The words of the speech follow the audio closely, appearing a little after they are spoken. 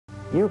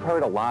You've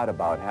heard a lot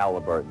about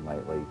Halliburton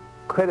lately.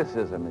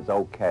 Criticism is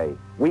okay.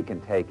 We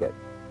can take it.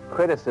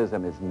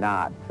 Criticism is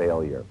not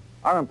failure.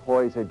 Our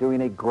employees are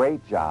doing a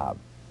great job.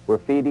 We're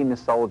feeding the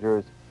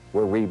soldiers.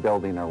 We're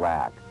rebuilding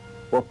Iraq.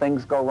 Will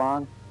things go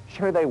wrong?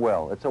 Sure they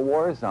will. It's a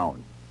war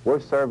zone. We're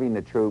serving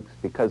the troops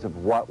because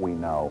of what we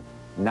know,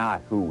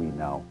 not who we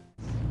know.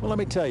 Well, let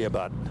me tell you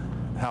about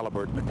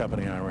Halliburton, the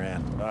company I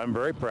ran. I'm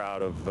very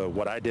proud of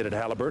what I did at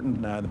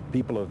Halliburton. The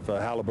people of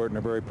Halliburton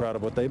are very proud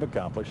of what they've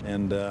accomplished,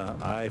 and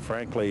I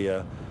frankly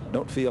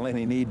don't feel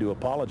any need to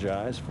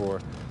apologize for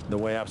the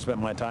way I've spent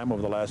my time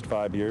over the last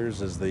 5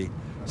 years as the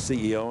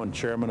CEO and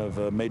chairman of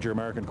a major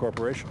American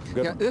corporation.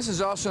 Yeah, this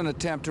is also an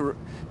attempt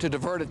to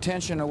divert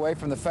attention away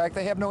from the fact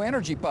they have no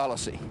energy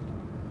policy.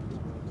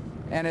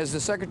 And as the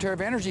Secretary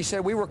of Energy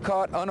said, we were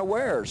caught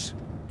unawares.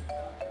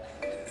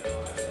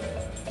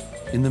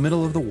 In the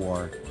middle of the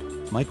war,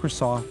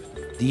 Microsoft,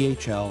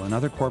 DHL, and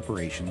other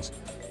corporations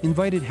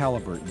invited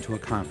Halliburton to a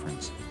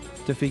conference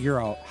to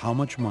figure out how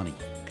much money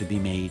could be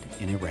made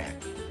in Iraq.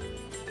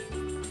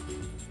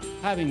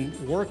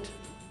 Having worked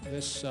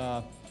this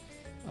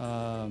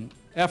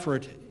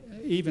effort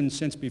even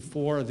since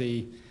before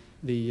the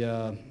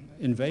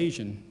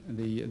invasion,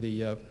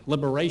 the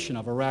liberation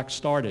of Iraq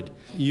started,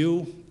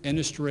 you,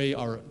 industry,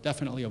 are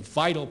definitely a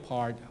vital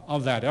part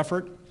of that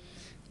effort.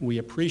 We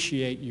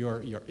appreciate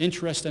your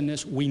interest in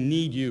this. We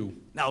need you.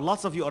 Now,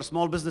 lots of you are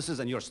small businesses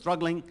and you're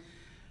struggling.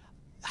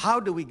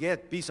 How do we get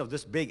a piece of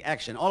this big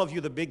action? All of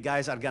you, the big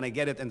guys, are going to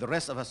get it, and the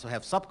rest of us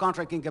have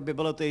subcontracting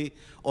capability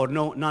or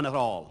none at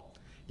all.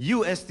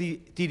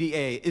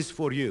 USTDA is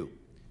for you.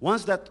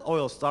 Once that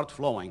oil starts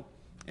flowing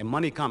and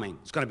money coming,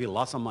 it's going to be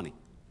lots of money.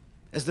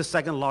 It's the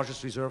second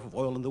largest reserve of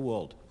oil in the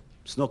world.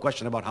 There's no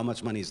question about how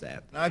much money is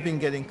that. I've been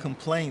getting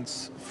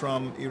complaints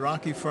from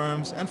Iraqi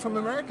firms and from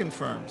American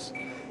firms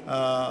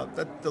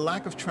that the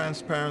lack of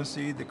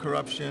transparency, the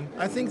corruption.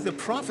 I think the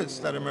profits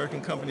that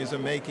American companies are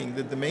making,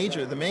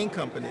 the main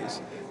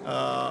companies,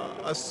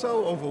 are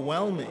so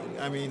overwhelming.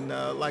 I mean,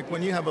 like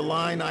when you have a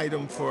line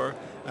item for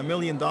 $1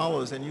 million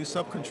and you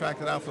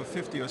subcontract it out for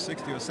 $50,000 or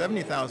 $60,000 or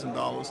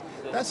 $70,000,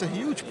 that's a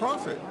huge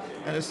profit.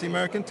 And it's the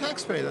American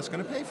taxpayer that's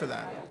going to pay for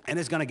that. And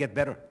it's going to get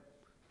better.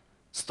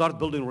 Start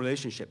building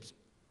relationships,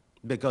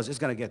 because it's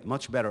going to get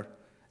much better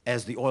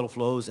as the oil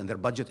flows and their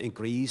budget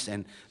increase.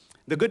 And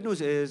the good news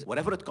is,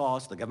 whatever it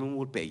costs, the government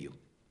will pay you.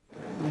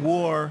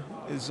 War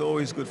is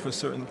always good for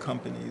certain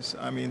companies,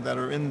 I mean, that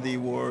are in the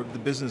war, the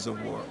business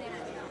of war.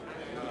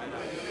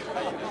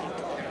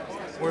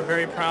 We're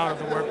very proud of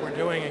the work we're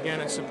doing, again,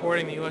 in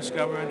supporting the U.S.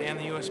 government and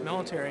the U.S.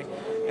 military.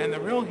 And the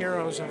real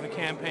heroes of the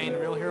campaign, the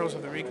real heroes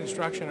of the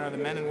Reconstruction are the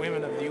men and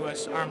women of the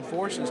U.S. Armed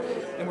Forces.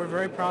 And we're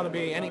very proud to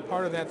be any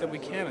part of that we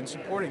can in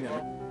supporting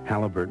them.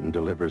 Halliburton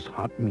delivers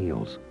hot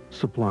meals,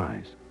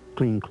 supplies,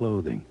 clean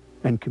clothing,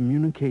 and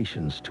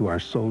communications to our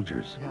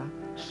soldiers,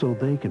 so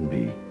they can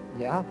be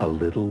a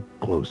little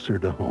closer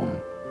to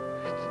home.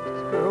 It's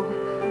a girl.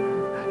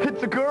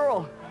 It's a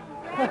girl.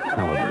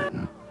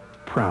 Halliburton,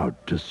 proud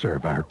to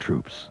serve our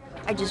troops.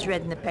 I just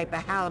read in the paper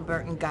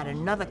Halliburton got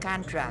another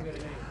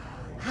contract.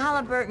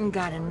 Halliburton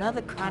got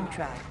another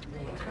contract.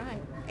 That's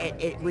right.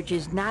 Which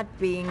is not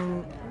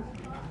being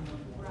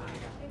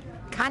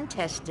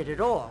contested at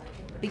all.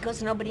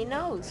 Because nobody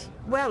knows.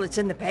 Well, it's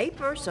in the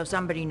paper, so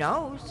somebody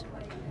knows.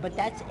 But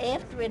that's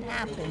after it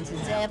happens.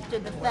 It's after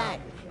the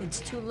fact. It's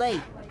too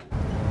late.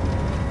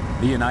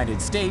 The United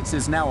States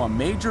is now a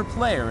major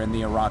player in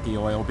the Iraqi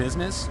oil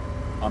business.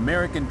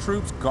 American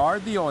troops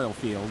guard the oil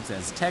fields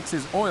as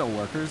Texas oil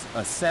workers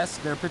assess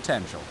their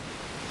potential.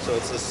 So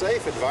it's a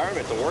safe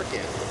environment to work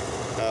in.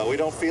 We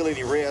don't feel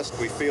any risk.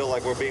 We feel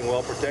like we're being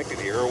well protected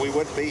here, or we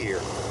wouldn't be here.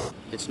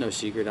 It's no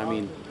secret. I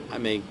mean, I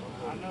make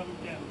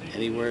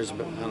anywhere, I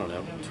don't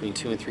know, between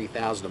 $2,000 and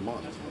 $3,000 a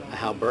month. A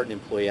Halliburton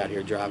employee out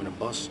here driving a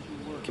bus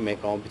can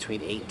make all between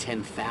 $8,000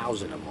 and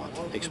 $10,000 a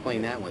month.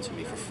 Explain that one to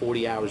me. For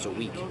 40 hours a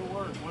week,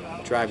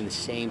 driving the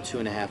same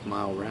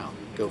 2.5-mile route.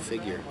 Go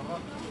figure.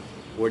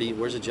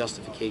 Where's the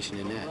justification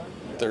in that?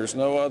 There's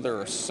no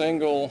other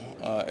single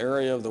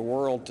area of the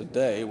world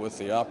today with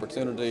the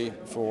opportunity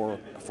for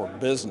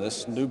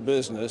business, new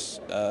business,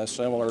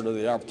 similar to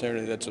the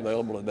opportunity that's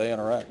available today in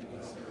Iraq.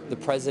 The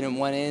president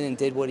went in and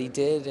did what he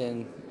did,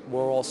 and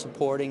we're all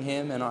supporting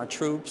him and our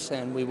troops,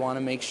 and we want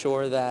to make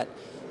sure that,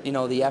 you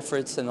know, the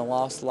efforts and the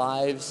lost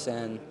lives,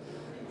 and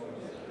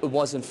it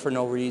wasn't for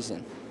no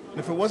reason.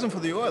 If it wasn't for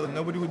the oil, then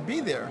nobody would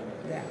be there.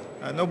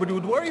 Nobody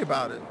would worry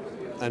about it.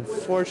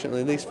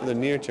 Unfortunately, at least for the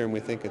near term, we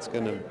think it's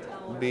going to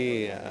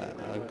be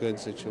a good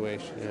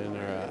situation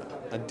or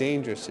a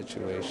dangerous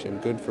situation.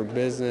 Good for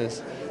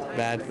business,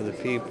 bad for the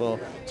people.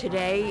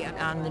 Today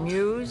on the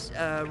news,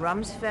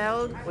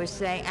 Rumsfeld was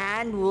saying,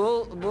 and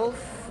Wolfowitz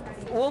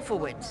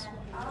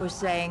was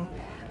saying,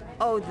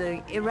 oh,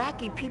 the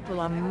Iraqi people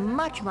are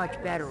much,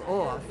 much better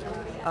off.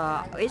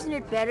 Isn't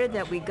it better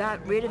that we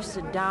got rid of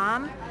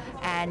Saddam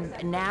and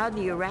now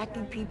the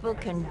Iraqi people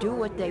can do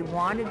what they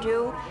want to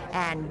do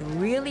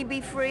and really be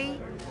free?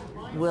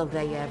 Will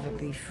they ever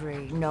be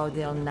free? No,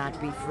 they'll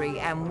not be free.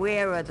 And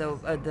where are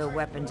the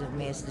weapons of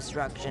mass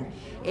destruction?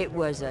 It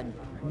was a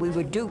we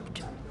were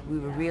duped. We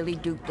were really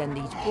duped, and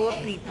these poor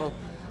people,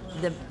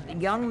 the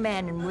young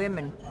men and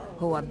women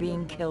who are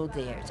being killed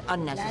there, it's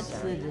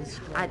unnecessary. That's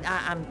a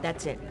disgrace.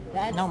 That's it.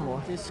 That's no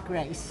more. A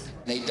disgrace.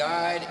 They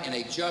died in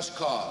a just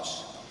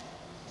cause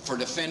for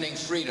defending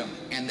freedom,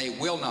 and they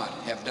will not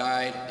have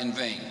died in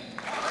vain.